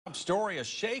Story, a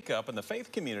shakeup in the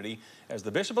faith community as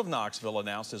the Bishop of Knoxville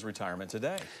announced his retirement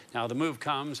today. Now, the move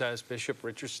comes as Bishop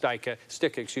Richard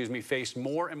Stika, faced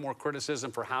more and more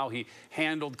criticism for how he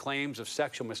handled claims of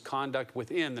sexual misconduct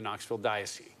within the Knoxville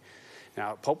Diocese.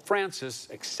 Now, Pope Francis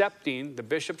accepting the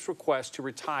bishop's request to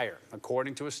retire,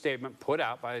 according to a statement put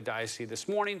out by the diocese this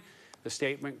morning. The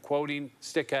statement quoting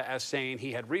Stika as saying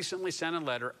he had recently sent a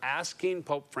letter asking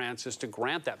Pope Francis to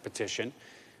grant that petition.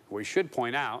 We should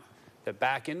point out that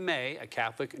back in May, a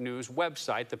Catholic news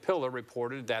website, The Pillar,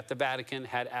 reported that the Vatican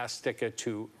had asked Stika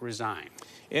to resign.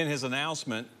 In his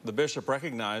announcement, the bishop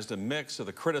recognized a mix of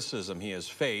the criticism he has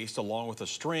faced, along with a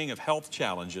string of health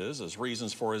challenges as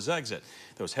reasons for his exit.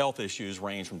 Those health issues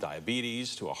range from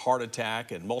diabetes to a heart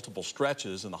attack and multiple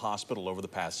stretches in the hospital over the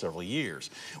past several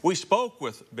years. We spoke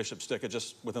with Bishop Stika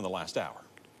just within the last hour.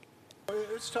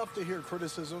 It's tough to hear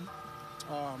criticism.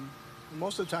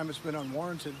 Most of the time it's been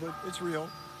unwarranted, but it's real.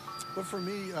 But for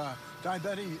me,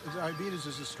 diabetes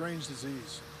is a strange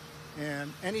disease,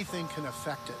 and anything can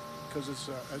affect it because it's,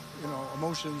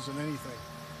 emotions and anything.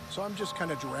 So I'm just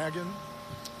kind of dragging.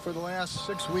 For the last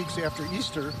 6 weeks after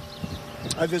Easter,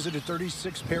 I visited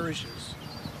 36 parishes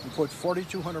and put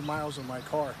 4,200 miles on my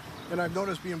car. And I've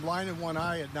noticed being blind in one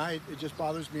eye at night, it just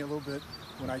bothers me a little bit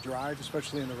when I drive,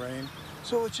 especially in the rain.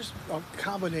 So it's just a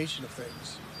combination of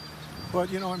things. But,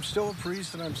 I'm still a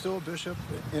priest and I'm still a bishop,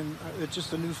 and it's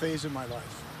just a new phase in my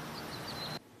life.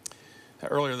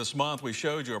 Earlier this month, we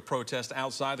showed you a protest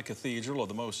outside the Cathedral of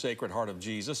the Most Sacred Heart of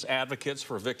Jesus, advocates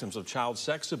for victims of child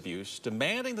sex abuse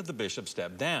demanding that the bishop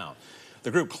step down. The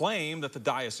group claimed that the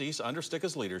diocese, under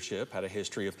Stika's leadership, had a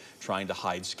history of trying to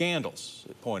hide scandals.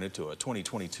 It pointed to a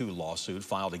 2022 lawsuit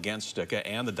filed against Stika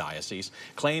and the diocese,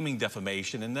 claiming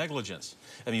defamation and negligence.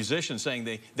 A musician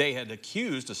saying they had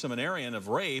accused a seminarian of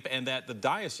rape and that the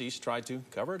diocese tried to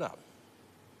cover it up.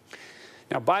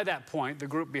 Now, by that point, the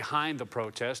group behind the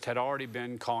protest had already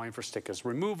been calling for Stika's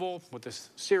removal with a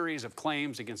series of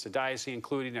claims against the diocese,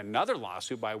 including another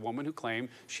lawsuit by a woman who claimed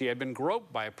she had been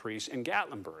groped by a priest in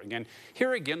Gatlinburg. And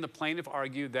here again, the plaintiff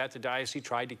argued that the diocese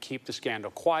tried to keep the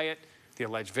scandal quiet, the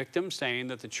alleged victim saying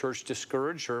that the church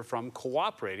discouraged her from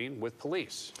cooperating with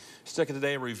police. Stika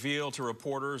today revealed to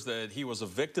reporters that he was a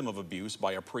victim of abuse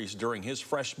by a priest during his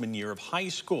freshman year of high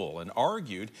school and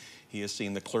argued he has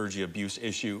seen the clergy abuse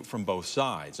issue from both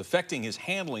sides, affecting his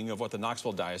handling of what the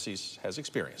Knoxville Diocese has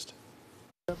experienced.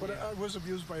 But I was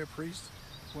abused by a priest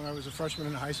when I was a freshman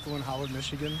in high school in Holland,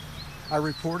 Michigan. I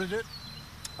reported it,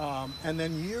 and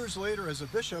then years later as a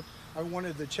bishop, I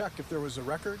wanted to check if there was a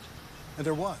record, and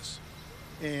there was.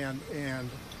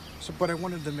 But I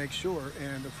wanted to make sure,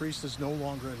 and the priest is no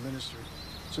longer in ministry.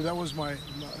 So that was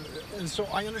and so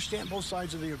I understand both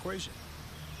sides of the equation.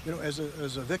 As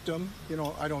a victim,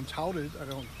 I don't tout it, I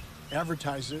don't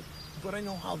advertise it, but I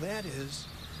know how that is.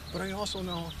 But I also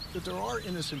know that there are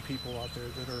innocent people out there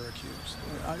that are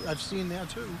accused. I've seen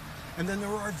that too. And then there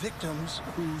are victims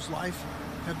whose life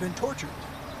have been tortured.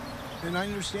 And I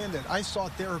understand that. I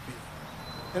sought therapy.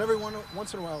 And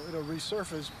once in a while it'll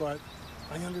resurface, but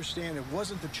I understand it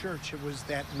wasn't the church, it was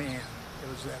that man. It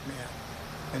was that man.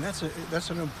 And that's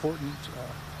an important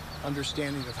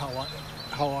understanding of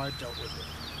how I've dealt with it.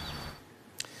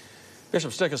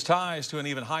 Bishop Stika's ties to an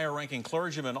even higher-ranking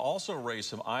clergyman also raised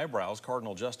some eyebrows.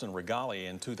 Cardinal Justin Regali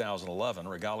in 2011.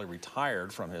 Regali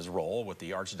retired from his role with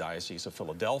the Archdiocese of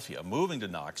Philadelphia, moving to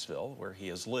Knoxville, where he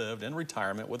has lived in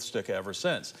retirement with Stika ever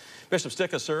since. Bishop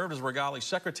Stika served as Regali's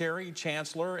secretary,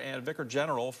 chancellor, and vicar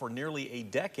general for nearly a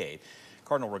decade.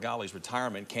 Cardinal Regali's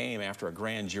retirement came after a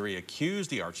grand jury accused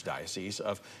the Archdiocese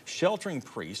of sheltering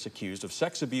priests accused of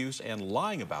sex abuse and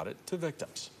lying about it to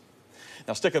victims.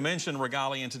 Now, Stika mentioned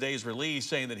Regali in today's release,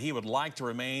 saying that he would like to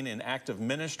remain in active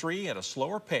ministry at a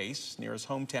slower pace near his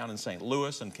hometown in St.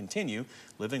 Louis and continue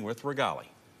living with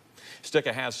Regali.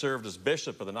 Stika has served as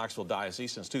bishop of the Knoxville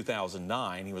Diocese since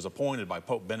 2009. He was appointed by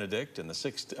Pope Benedict the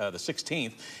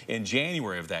 16th in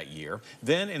January of that year,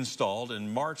 then installed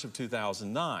in March of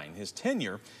 2009. His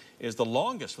tenure is the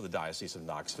longest for the Diocese of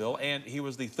Knoxville, and he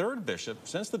was the third bishop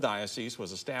since the diocese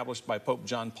was established by Pope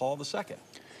John Paul II.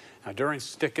 Now, during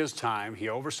Stika's time, he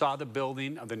oversaw the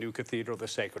building of the new Cathedral of the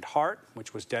Sacred Heart,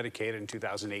 which was dedicated in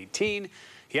 2018.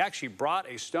 He actually brought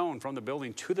a stone from the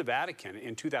building to the Vatican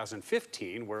in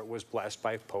 2015, where it was blessed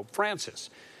by Pope Francis.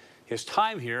 His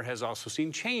time here has also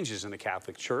seen changes in the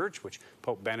Catholic Church, with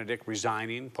Pope Benedict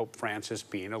resigning, Pope Francis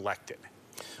being elected.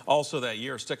 Also that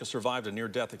year, Stika survived a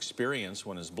near-death experience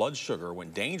when his blood sugar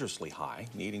went dangerously high,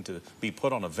 needing to be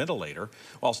put on a ventilator.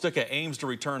 While Stika aims to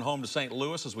return home to St.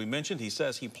 Louis, as we mentioned, he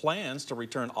says he plans to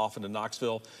return often to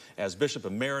Knoxville as Bishop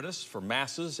Emeritus for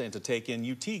Masses and to take in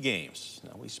UT games.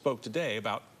 Now, we spoke today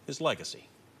about his legacy.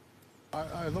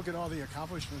 I look at all the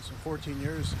accomplishments in 14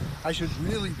 years. I should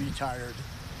really be tired,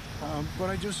 but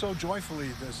I do so joyfully.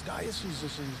 This diocese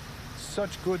is in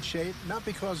such good shape, not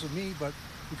because of me, but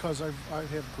because I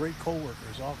have great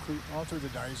co-workers all through the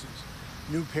diocese.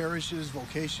 New parishes,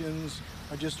 vocations.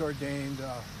 I just ordained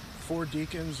 4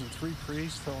 deacons and 3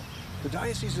 priests. So the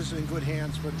diocese is in good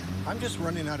hands, but I'm just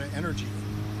running out of energy,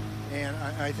 and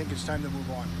I think it's time to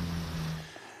move on.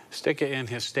 Stika, in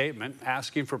his statement,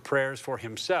 asking for prayers for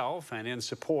himself and in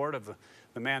support of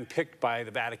the man picked by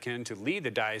the Vatican to lead the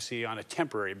diocese on a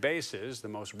temporary basis, the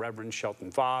Most Reverend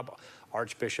Shelton Fobb,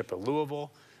 Archbishop of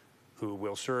Louisville, who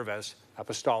will serve as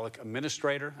Apostolic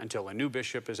Administrator until a new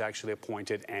bishop is actually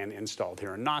appointed and installed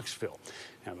here in Knoxville.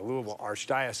 Now, the Louisville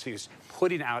Archdiocese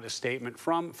putting out a statement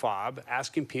from Fobb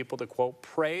asking people to, quote,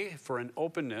 pray for an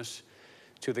openness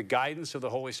to the guidance of the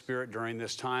Holy Spirit during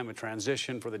this time of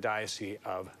transition for the Diocese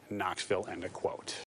of Knoxville, end of quote.